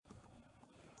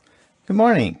Good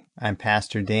morning. I'm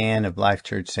Pastor Dan of Life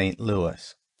Church St.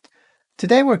 Louis.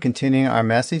 Today we're continuing our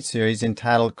message series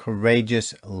entitled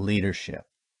Courageous Leadership.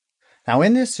 Now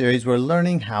in this series we're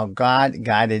learning how God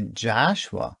guided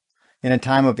Joshua in a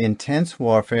time of intense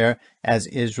warfare as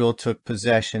Israel took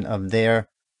possession of their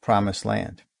promised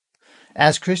land.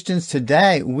 As Christians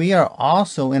today, we are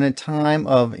also in a time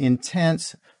of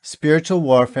intense spiritual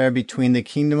warfare between the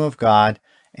kingdom of God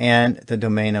and the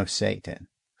domain of Satan.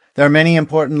 There are many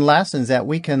important lessons that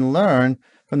we can learn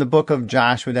from the book of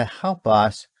Joshua to help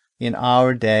us in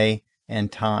our day and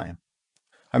time.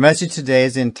 Our message today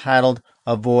is entitled,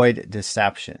 Avoid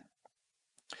Deception.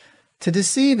 To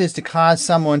deceive is to cause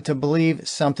someone to believe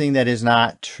something that is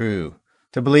not true,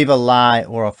 to believe a lie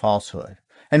or a falsehood.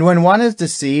 And when one is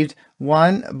deceived,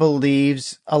 one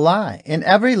believes a lie. And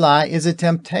every lie is a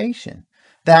temptation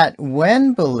that,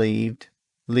 when believed,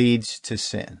 leads to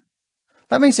sin.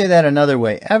 Let me say that another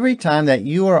way. Every time that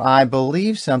you or I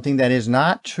believe something that is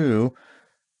not true,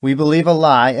 we believe a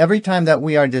lie. Every time that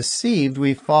we are deceived,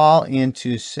 we fall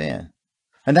into sin.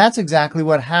 And that's exactly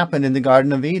what happened in the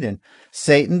Garden of Eden.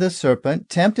 Satan, the serpent,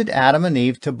 tempted Adam and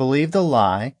Eve to believe the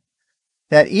lie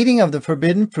that eating of the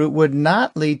forbidden fruit would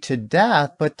not lead to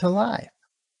death, but to life.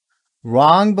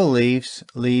 Wrong beliefs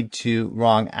lead to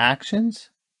wrong actions.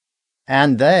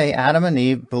 And they, Adam and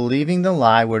Eve, believing the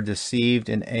lie, were deceived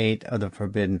and ate of the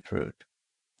forbidden fruit.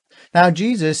 Now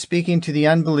Jesus, speaking to the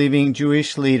unbelieving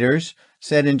Jewish leaders,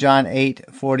 said in John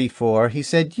 8:44, he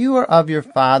said, "You are of your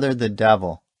father the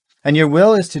devil, and your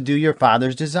will is to do your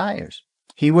father's desires.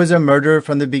 He was a murderer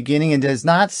from the beginning and does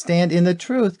not stand in the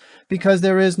truth, because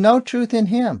there is no truth in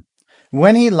him.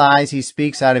 When he lies, he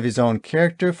speaks out of his own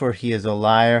character, for he is a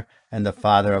liar and the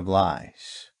father of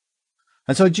lies."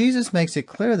 And so Jesus makes it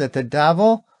clear that the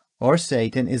devil, or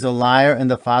Satan, is a liar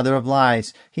and the father of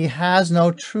lies. He has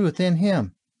no truth in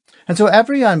him. And so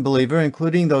every unbeliever,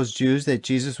 including those Jews that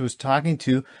Jesus was talking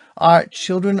to, are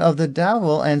children of the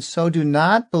devil and so do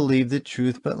not believe the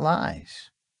truth but lies.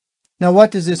 Now,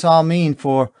 what does this all mean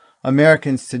for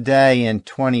Americans today in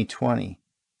 2020?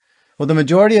 Well, the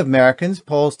majority of Americans,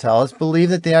 polls tell us, believe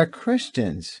that they are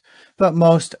Christians, but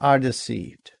most are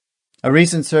deceived. A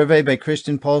recent survey by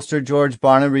Christian pollster George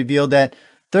Barna revealed that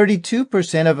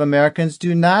 32% of Americans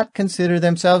do not consider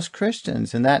themselves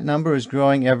Christians, and that number is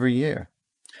growing every year.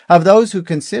 Of those who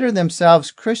consider themselves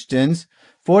Christians,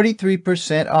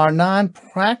 43% are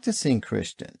non-practicing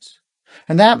Christians,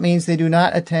 and that means they do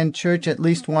not attend church at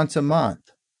least once a month.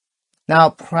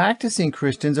 Now, practicing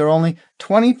Christians are only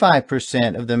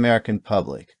 25% of the American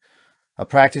public. A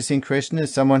practicing Christian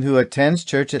is someone who attends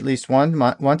church at least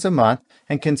once a month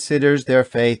and considers their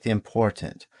faith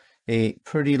important, a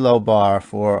pretty low bar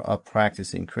for a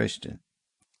practicing Christian.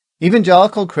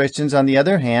 Evangelical Christians, on the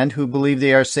other hand, who believe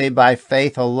they are saved by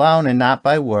faith alone and not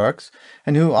by works,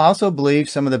 and who also believe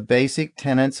some of the basic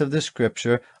tenets of the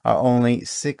Scripture, are only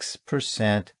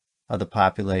 6% of the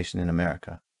population in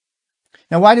America.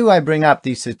 Now, why do I bring up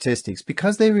these statistics?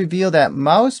 Because they reveal that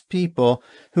most people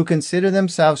who consider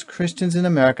themselves Christians in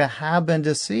America have been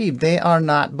deceived. They are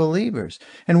not believers.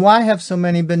 And why have so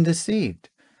many been deceived?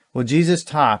 Well, Jesus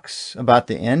talks about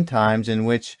the end times in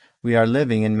which we are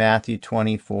living in Matthew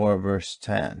 24, verse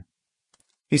 10.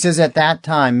 He says, "At that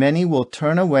time many will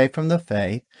turn away from the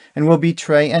faith and will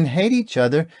betray and hate each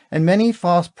other, and many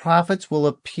false prophets will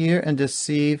appear and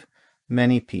deceive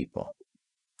many people."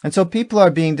 And so people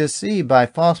are being deceived by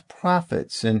false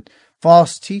prophets and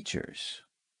false teachers.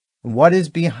 What is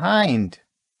behind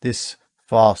this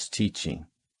false teaching?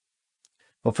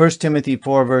 Well, 1 Timothy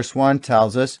 4 verse 1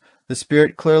 tells us, the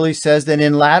Spirit clearly says that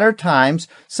in latter times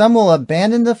some will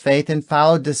abandon the faith and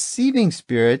follow deceiving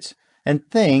spirits and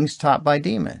things taught by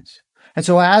demons. And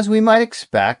so as we might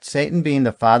expect, Satan, being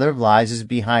the father of lies, is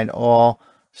behind all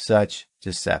such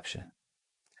deception.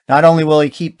 Not only will he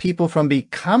keep people from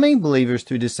becoming believers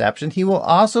through deception, he will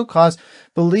also cause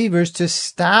believers to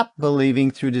stop believing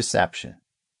through deception.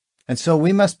 And so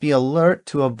we must be alert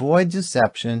to avoid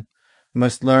deception. We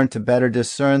must learn to better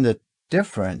discern the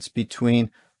difference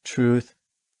between truth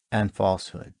and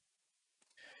falsehood.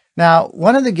 Now,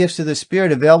 one of the gifts of the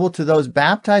Spirit available to those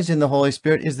baptized in the Holy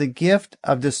Spirit is the gift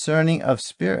of discerning of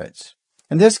spirits.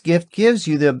 And this gift gives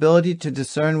you the ability to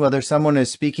discern whether someone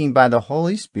is speaking by the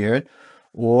Holy Spirit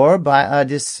or by a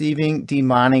deceiving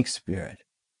demonic spirit.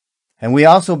 And we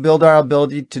also build our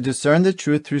ability to discern the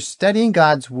truth through studying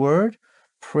God's Word,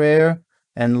 prayer,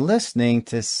 and listening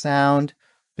to sound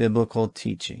biblical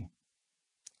teaching.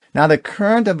 Now, the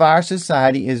current of our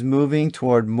society is moving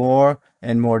toward more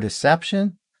and more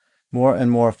deception, more and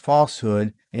more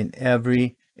falsehood in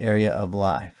every area of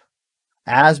life.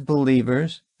 As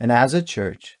believers and as a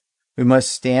church, we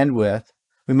must stand with,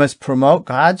 we must promote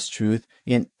God's truth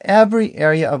in every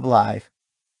area of life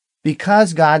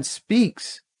because God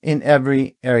speaks in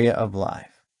every area of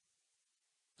life.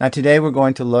 Now today we're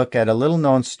going to look at a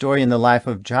little-known story in the life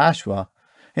of Joshua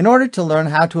in order to learn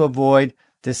how to avoid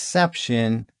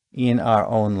deception in our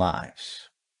own lives.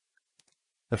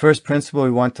 The first principle we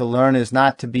want to learn is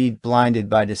not to be blinded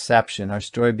by deception. Our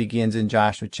story begins in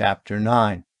Joshua chapter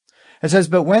 9. It says,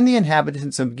 "But when the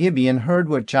inhabitants of Gibeon heard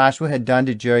what Joshua had done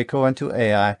to Jericho and to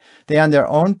Ai, they on their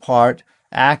own part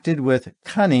acted with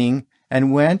cunning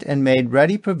and went and made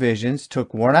ready provisions,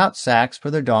 took worn-out sacks for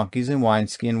their donkeys and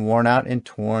wineskin, worn out and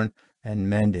torn and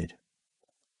mended."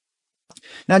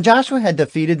 Now Joshua had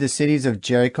defeated the cities of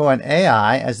Jericho and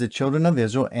Ai as the children of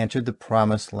Israel entered the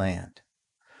promised land.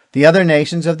 The other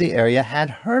nations of the area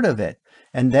had heard of it,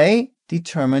 and they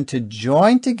determined to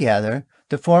join together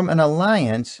to form an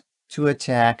alliance to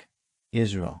attack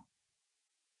Israel.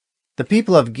 The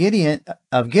people of Gibeon,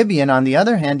 on the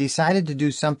other hand, decided to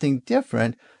do something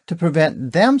different to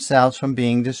prevent themselves from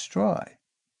being destroyed.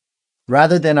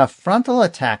 Rather than a frontal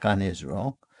attack on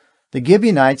Israel, the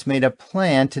Gibeonites made a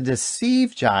plan to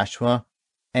deceive Joshua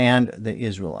and the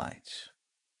Israelites.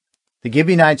 The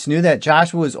Gibeonites knew that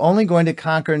Joshua was only going to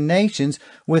conquer nations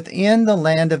within the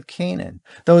land of Canaan.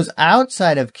 Those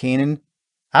outside of Canaan,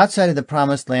 outside of the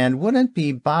promised land, wouldn't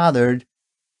be bothered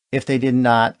if they did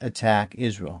not attack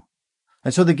Israel.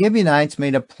 And so the Gibeonites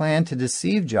made a plan to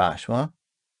deceive Joshua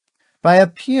by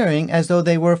appearing as though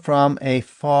they were from a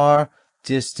far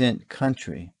distant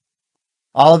country.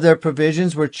 All of their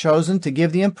provisions were chosen to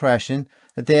give the impression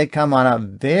that they had come on a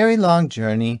very long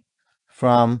journey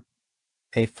from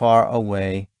a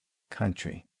faraway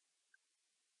country.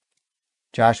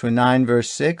 Joshua 9 verse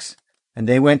 6, "And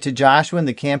they went to Joshua in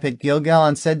the camp at Gilgal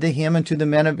and said to him and to the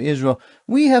men of Israel,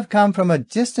 'We have come from a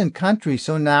distant country,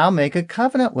 so now make a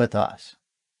covenant with us.'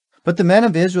 But the men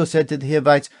of Israel said to the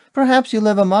Hivites, 'Perhaps you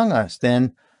live among us,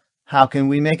 then how can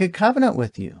we make a covenant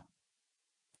with you?'"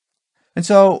 And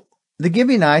so the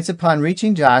Gibeonites, upon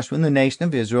reaching Joshua and the nation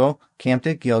of Israel camped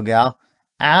at Gilgal,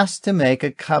 asked to make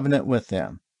a covenant with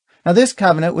them. Now this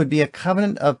covenant would be a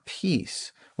covenant of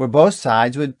peace, where both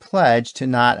sides would pledge to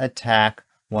not attack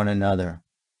one another.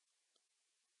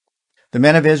 The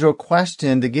men of Israel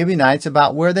questioned the Gibeonites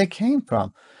about where they came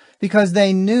from, because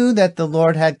they knew that the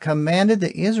Lord had commanded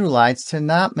the Israelites to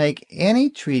not make any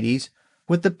treaties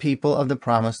with the people of the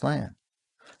promised land.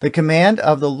 The command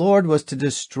of the Lord was to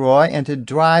destroy and to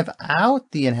drive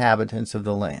out the inhabitants of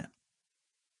the land.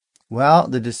 Well,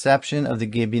 the deception of the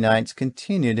Gibeonites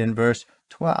continued in verse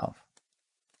 12.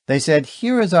 They said,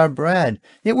 "Here is our bread.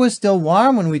 It was still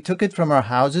warm when we took it from our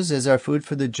houses as our food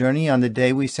for the journey on the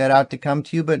day we set out to come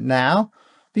to you, but now,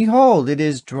 behold, it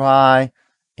is dry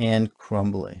and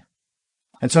crumbly."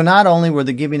 And so not only were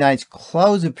the Gibeonites'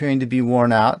 clothes appearing to be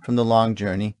worn out from the long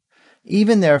journey,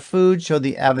 even their food showed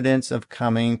the evidence of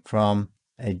coming from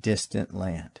a distant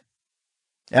land.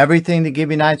 Everything the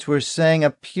Gibeonites were saying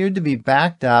appeared to be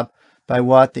backed up by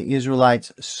what the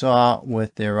Israelites saw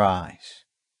with their eyes.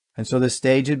 And so the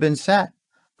stage had been set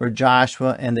for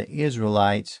Joshua and the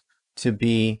Israelites to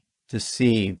be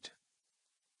deceived.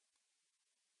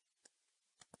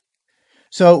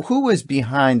 So who was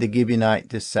behind the Gibeonite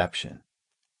deception?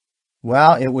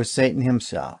 Well, it was Satan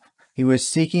himself. He was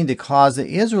seeking to cause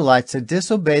the Israelites to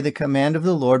disobey the command of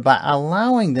the Lord by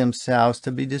allowing themselves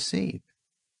to be deceived.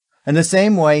 In the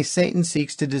same way, Satan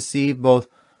seeks to deceive both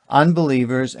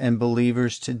unbelievers and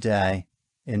believers today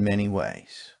in many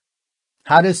ways.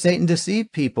 How does Satan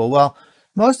deceive people? Well,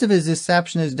 most of his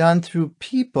deception is done through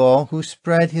people who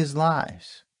spread his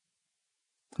lies.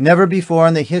 Never before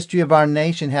in the history of our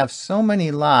nation have so many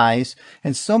lies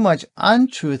and so much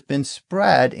untruth been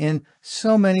spread in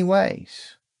so many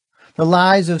ways. The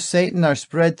lies of Satan are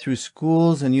spread through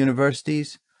schools and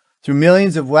universities, through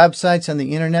millions of websites on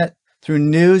the internet, through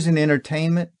news and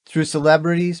entertainment, through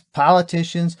celebrities,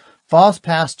 politicians, false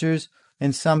pastors,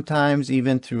 and sometimes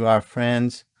even through our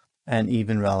friends and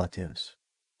even relatives.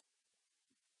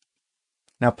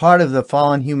 Now, part of the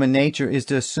fallen human nature is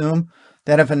to assume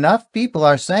that if enough people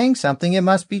are saying something, it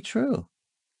must be true.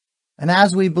 And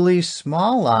as we believe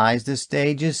small lies, the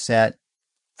stage is set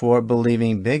for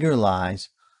believing bigger lies,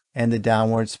 and the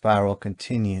downward spiral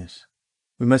continues.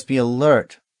 We must be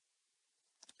alert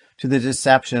to the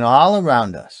deception all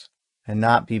around us and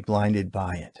not be blinded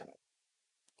by it.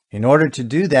 In order to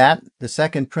do that, the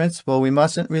second principle, we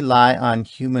mustn't rely on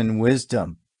human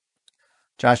wisdom.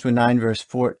 Joshua 9 verse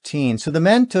 14. So the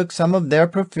men took some of their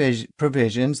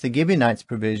provisions, the Gibeonites'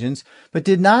 provisions, but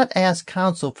did not ask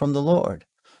counsel from the Lord.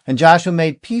 And Joshua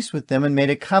made peace with them and made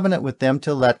a covenant with them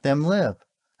to let them live.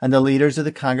 and the leaders of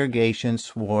the congregation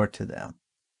swore to them.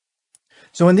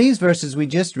 So in these verses we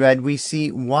just read, we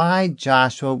see why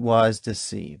Joshua was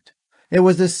deceived. It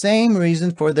was the same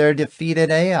reason for their defeat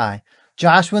at Ai.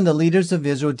 Joshua and the leaders of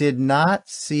Israel did not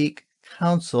seek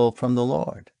counsel from the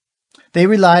Lord. They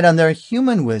relied on their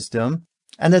human wisdom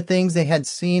and the things they had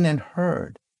seen and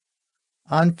heard.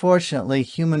 Unfortunately,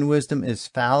 human wisdom is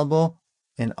fallible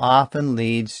and often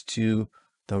leads to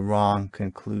the wrong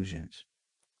conclusions.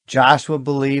 Joshua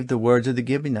believed the words of the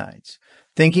Gibeonites.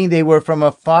 Thinking they were from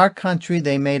a far country,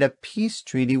 they made a peace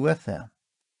treaty with them.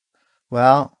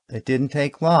 Well, it didn't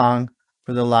take long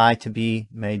for the lie to be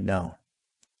made known.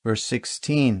 Verse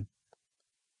 16.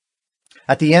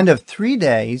 At the end of 3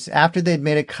 days, after they'd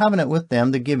made a covenant with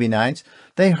them, the Gibeonites,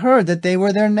 they heard that they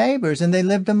were their neighbors and they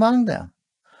lived among them.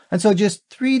 And so just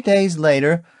 3 days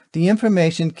later, the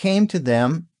information came to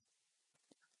them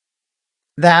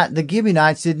that the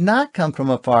Gibeonites did not come from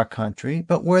a far country,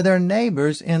 but were their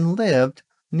neighbors and lived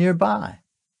nearby.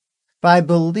 By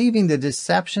believing the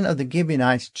deception of the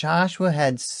Gibeonites, Joshua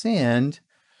had sinned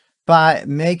by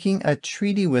making a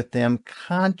treaty with them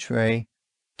contrary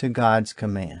to God's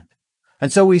command.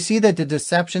 And so we see that the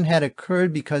deception had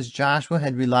occurred because Joshua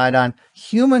had relied on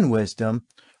human wisdom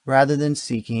rather than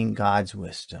seeking God's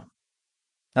wisdom.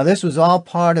 Now, this was all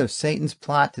part of Satan's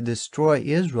plot to destroy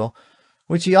Israel,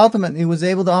 which he ultimately was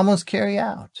able to almost carry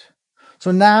out.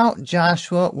 So now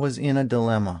Joshua was in a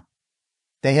dilemma.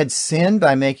 They had sinned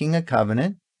by making a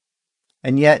covenant,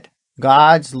 and yet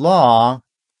God's law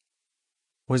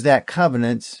was that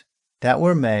covenants that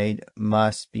were made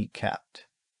must be kept.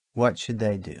 What should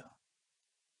they do?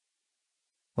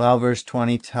 Well, verse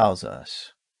 20 tells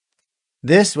us,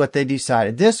 "This what they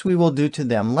decided, this we will do to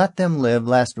them. Let them live,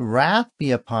 lest wrath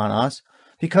be upon us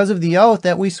because of the oath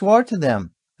that we swore to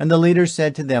them." And the leaders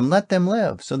said to them, "Let them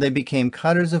live." So they became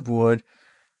cutters of wood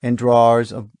and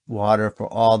drawers of water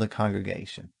for all the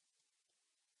congregation.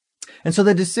 And so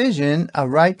the decision, a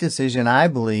right decision, I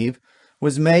believe,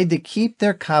 was made to keep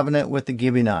their covenant with the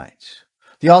Gibeonites.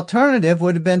 The alternative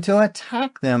would have been to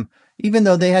attack them, even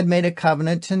though they had made a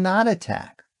covenant to not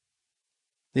attack.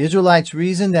 The Israelites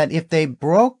reasoned that if they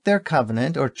broke their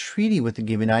covenant or treaty with the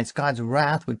Gibeonites, God's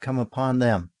wrath would come upon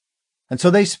them. And so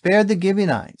they spared the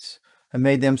Gibeonites and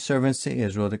made them servants to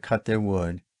Israel to cut their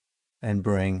wood and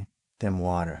bring them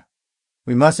water.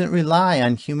 We mustn't rely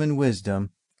on human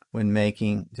wisdom when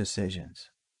making decisions.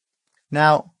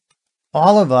 Now,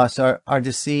 all of us are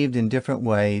deceived in different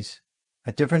ways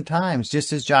at different times,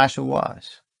 just as Joshua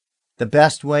was. The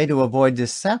best way to avoid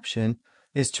deception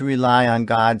is to rely on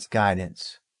God's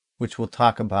guidance, which we'll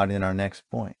talk about in our next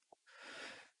point.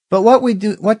 But what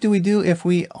do we do if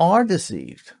we are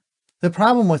deceived? The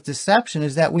problem with deception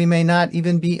is that we may not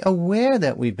even be aware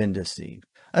that we've been deceived,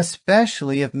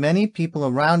 especially if many people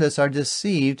around us are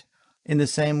deceived in the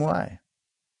same way.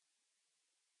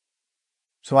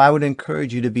 So I would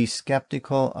encourage you to be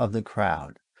skeptical of the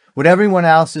crowd. What everyone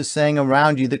else is saying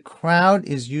around you, the crowd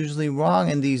is usually wrong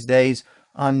in these days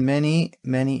on many,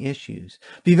 many issues.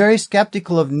 Be very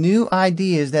skeptical of new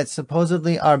ideas that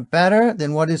supposedly are better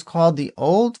than what is called the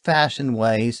old-fashioned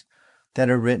ways that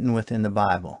are written within the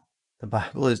Bible. The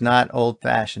Bible is not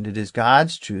old-fashioned. It is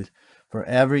God's truth for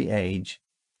every age,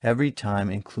 every time,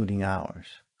 including ours.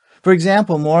 For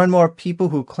example, more and more people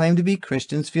who claim to be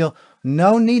Christians feel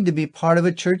no need to be part of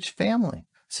a church family.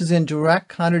 This is in direct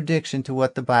contradiction to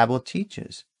what the Bible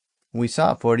teaches. We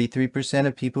saw 43%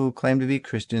 of people who claim to be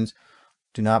Christians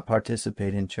do not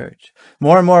participate in church.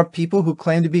 More and more people who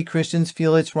claim to be Christians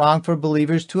feel it's wrong for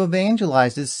believers to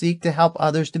evangelize, to seek to help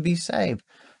others to be saved,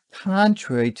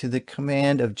 contrary to the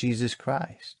command of Jesus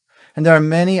Christ. And there are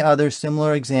many other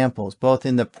similar examples, both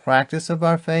in the practice of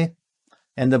our faith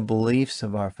and the beliefs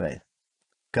of our faith.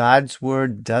 God's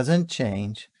word doesn't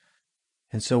change,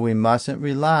 and so we mustn't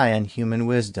rely on human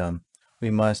wisdom. We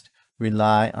must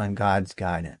rely on God's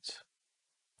guidance.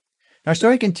 Our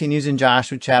story continues in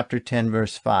Joshua chapter 10,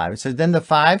 verse 5. It says, "Then the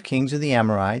 5 kings of the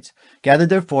Amorites gathered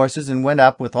their forces and went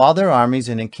up with all their armies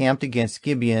and encamped against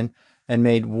Gibeon and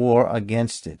made war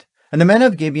against it. And the men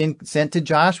of Gibeon sent to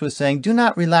Joshua, saying, 'Do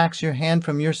not relax your hand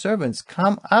from your servants.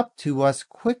 Come up to us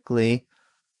quickly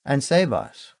and save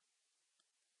us.'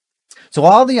 So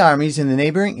all the armies in the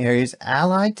neighboring areas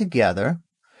allied together,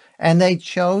 and they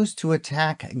chose to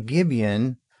attack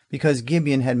Gibeon because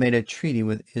Gibeon had made a treaty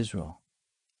with Israel.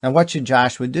 Now, what should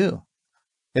Joshua do?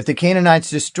 If the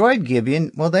Canaanites destroyed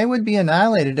Gibeon, well, they would be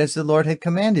annihilated as the Lord had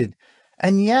commanded.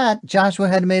 And yet, Joshua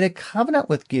had made a covenant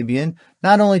with Gibeon,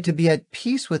 not only to be at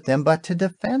peace with them, but to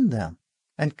defend them.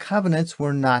 And covenants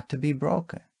were not to be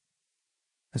broken.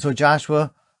 And so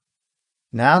Joshua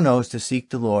now knows to seek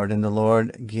the Lord, and the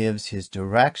Lord gives his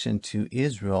direction to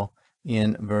Israel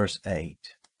in verse 8.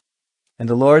 And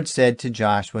the Lord said to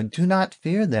Joshua, "Do not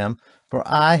fear them, for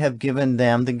I have given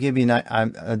them, the Gibeonites,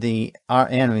 our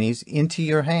enemies, into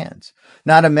your hands.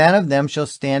 Not a man of them shall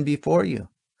stand before you."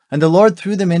 And the Lord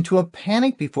threw them into a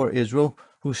panic before Israel,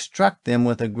 who struck them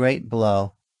with a great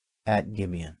blow at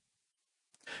Gibeon.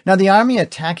 Now the army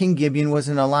attacking Gibeon was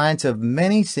an alliance of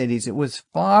many cities. It was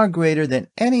far greater than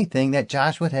anything that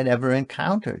Joshua had ever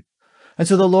encountered. And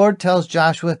so the Lord tells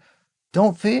Joshua,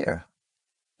 "Don't fear,"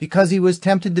 because he was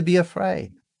tempted to be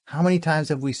afraid. How many times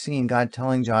have we seen God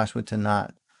telling Joshua to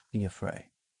not be afraid?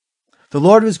 The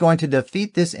Lord was going to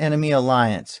defeat this enemy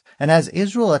alliance, and as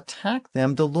Israel attacked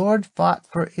them, the Lord fought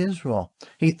for Israel.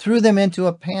 He threw them into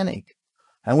a panic.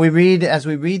 And as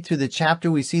we read through the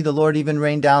chapter, we see the Lord even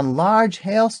rain down large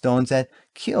hailstones that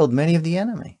killed many of the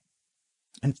enemy.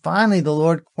 And finally, the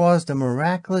Lord caused a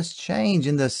miraculous change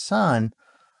in the sun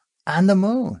and the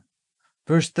moon.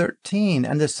 Verse 13,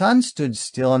 "And the sun stood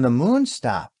still and the moon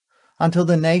stopped until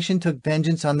the nation took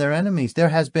vengeance on their enemies. There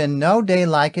has been no day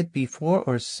like it before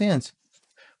or since,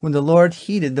 when the Lord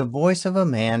heeded the voice of a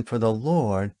man, for the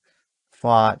Lord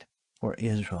fought for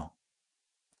Israel."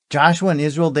 Joshua and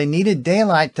Israel, they needed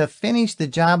daylight to finish the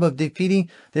job of defeating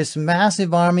this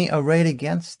massive army arrayed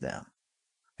against them.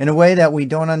 In a way that we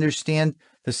don't understand,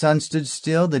 the sun stood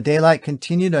still, the daylight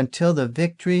continued until the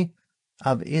victory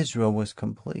of Israel was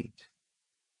complete.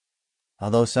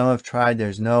 Although some have tried,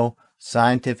 there's no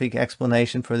scientific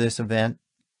explanation for this event.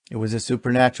 It was a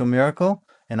supernatural miracle,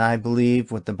 and I believe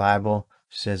what the Bible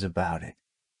says about it.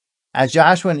 As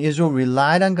Joshua and Israel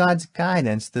relied on God's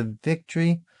guidance, the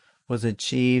victory was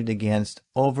achieved against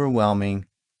overwhelming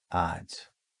odds.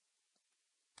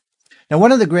 Now,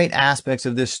 one of the great aspects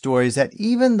of this story is that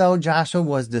even though Joshua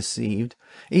was deceived,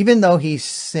 even though he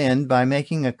sinned by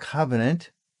making a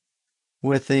covenant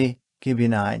with the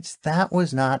Gibeonites, that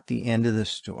was not the end of the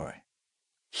story.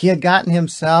 He had gotten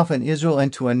himself and Israel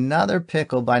into another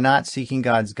pickle by not seeking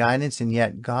God's guidance, and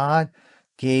yet God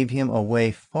gave him a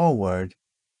way forward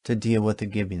to deal with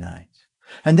the Gibeonites.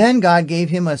 And then God gave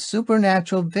him a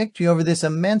supernatural victory over this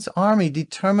immense army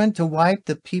determined to wipe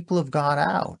the people of God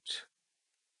out.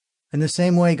 In the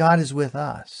same way, God is with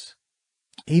us.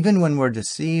 Even when we're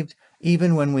deceived,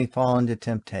 even when we fall into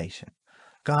temptation,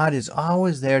 God is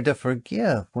always there to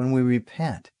forgive when we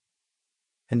repent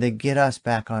and to get us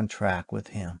back on track with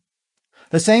him.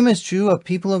 The same is true of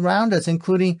people around us,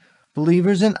 including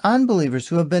believers and unbelievers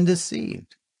who have been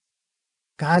deceived.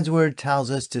 God's word tells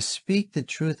us to speak the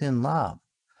truth in love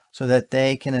so that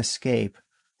they can escape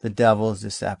the devil's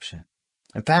deception.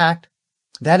 In fact,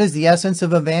 that is the essence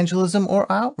of evangelism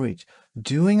or outreach,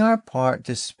 doing our part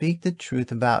to speak the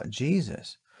truth about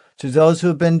Jesus to those who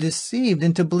have been deceived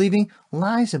into believing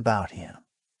lies about him.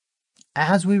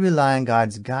 As we rely on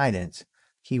God's guidance,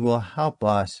 he will help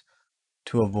us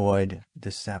to avoid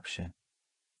deception.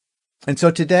 And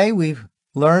so today we've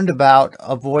learned about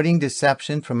avoiding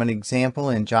deception from an example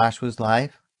in Joshua's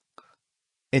life.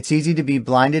 It's easy to be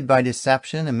blinded by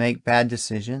deception and make bad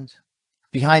decisions.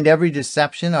 Behind every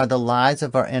deception are the lies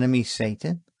of our enemy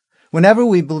Satan. Whenever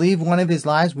we believe one of his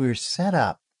lies, we are set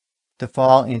up to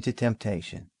fall into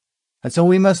temptation. And so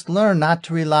we must learn not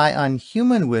to rely on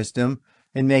human wisdom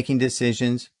in making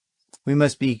decisions. We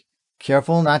must be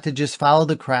careful not to just follow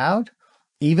the crowd.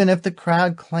 Even if the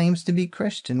crowd claims to be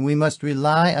Christian, we must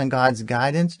rely on God's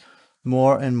guidance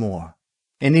more and more.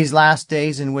 In these last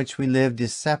days in which we live,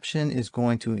 deception is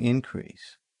going to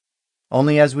increase.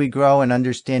 Only as we grow in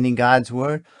understanding God's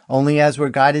word, only as we're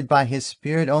guided by his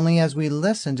Spirit, only as we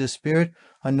listen to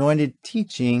Spirit-anointed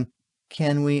teaching,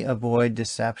 can we avoid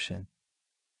deception.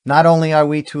 Not only are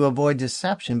we to avoid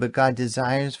deception, but God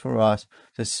desires for us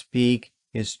to speak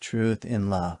his truth in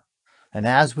love. And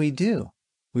as we do,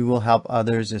 we will help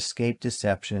others escape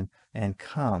deception and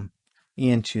come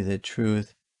into the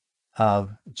truth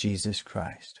of Jesus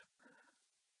Christ.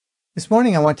 This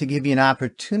morning, I want to give you an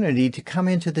opportunity to come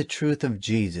into the truth of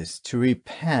Jesus, to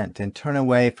repent and turn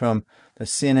away from the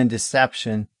sin and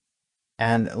deception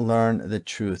and learn the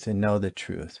truth and know the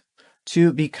truth.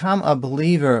 To become a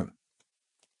believer,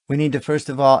 we need to first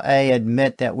of all, A,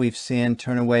 admit that we've sinned,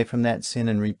 turn away from that sin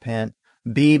and repent.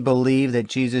 B, believe that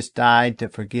Jesus died to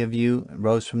forgive you and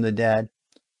rose from the dead.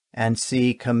 And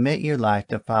C, commit your life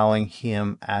to following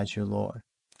him as your Lord.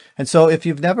 And so if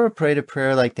you've never prayed a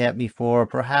prayer like that before, or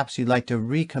perhaps you'd like to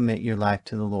recommit your life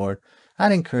to the Lord,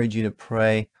 I'd encourage you to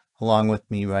pray along with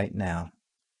me right now.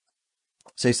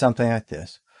 Say something like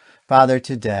this: Father,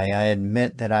 today I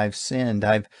admit that I've sinned.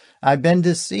 I've been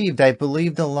deceived. I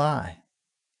believed a lie.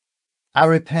 I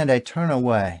repent. I turn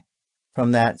away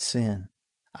from that sin.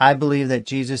 I believe that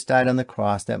Jesus died on the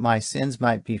cross that my sins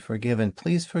might be forgiven.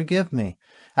 Please forgive me.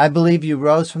 I believe you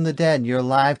rose from the dead. You're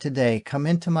alive today. Come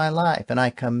into my life, and I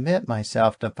commit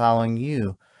myself to following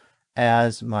you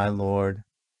as my Lord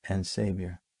and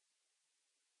Savior.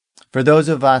 For those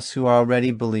of us who are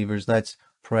already believers, let's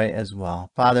pray as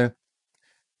well. Father,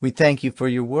 we thank you for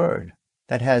your word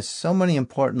that has so many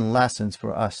important lessons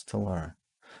for us to learn.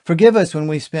 Forgive us when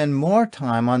we spend more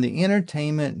time on the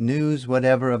entertainment, news,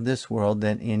 whatever of this world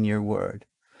than in your word.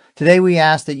 Today we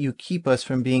ask that you keep us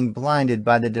from being blinded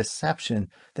by the deception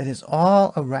that is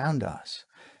all around us.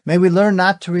 May we learn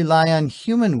not to rely on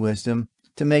human wisdom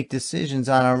to make decisions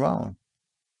on our own,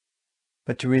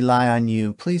 but to rely on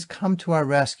you. Please come to our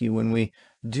rescue when we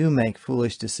do make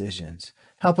foolish decisions.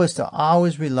 Help us to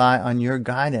always rely on your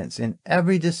guidance in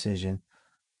every decision,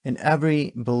 in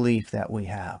every belief that we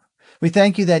have. We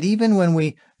thank you that even when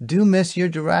we do miss your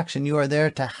direction, you are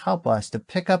there to help us to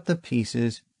pick up the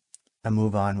pieces and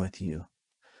move on with you.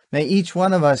 May each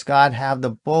one of us, God, have the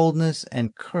boldness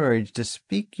and courage to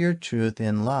speak your truth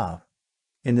in love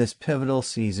in this pivotal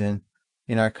season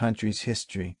in our country's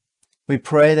history. We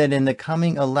pray that in the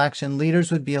coming election,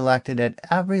 leaders would be elected at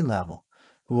every level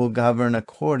who will govern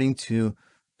according to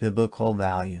biblical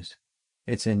values.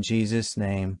 It's in Jesus'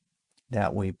 name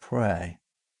that we pray.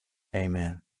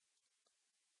 Amen.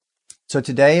 So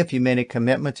today, if you made a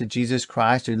commitment to Jesus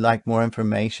Christ or you'd like more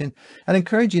information, I'd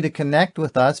encourage you to connect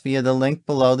with us via the link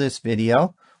below this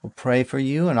video. We'll pray for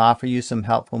you and offer you some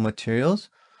helpful materials.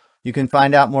 You can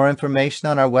find out more information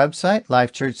on our website,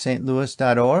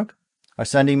 lifechurchstlouis.org. Our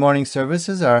Sunday morning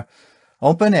services are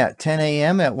open at 10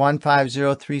 a.m. at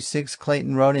 15036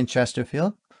 Clayton Road in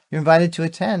Chesterfield. You're invited to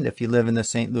attend if you live in the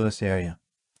St. Louis area.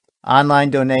 Online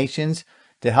donations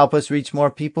to help us reach more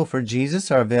people for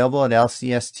Jesus are available at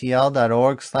lcstl.org/give.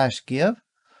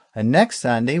 And next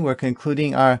Sunday, we're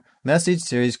concluding our message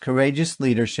series, Courageous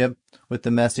Leadership, with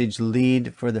the message,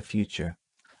 Lead for the Future.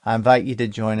 I invite you to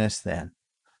join us then.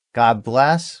 God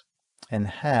bless and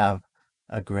have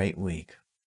a great week.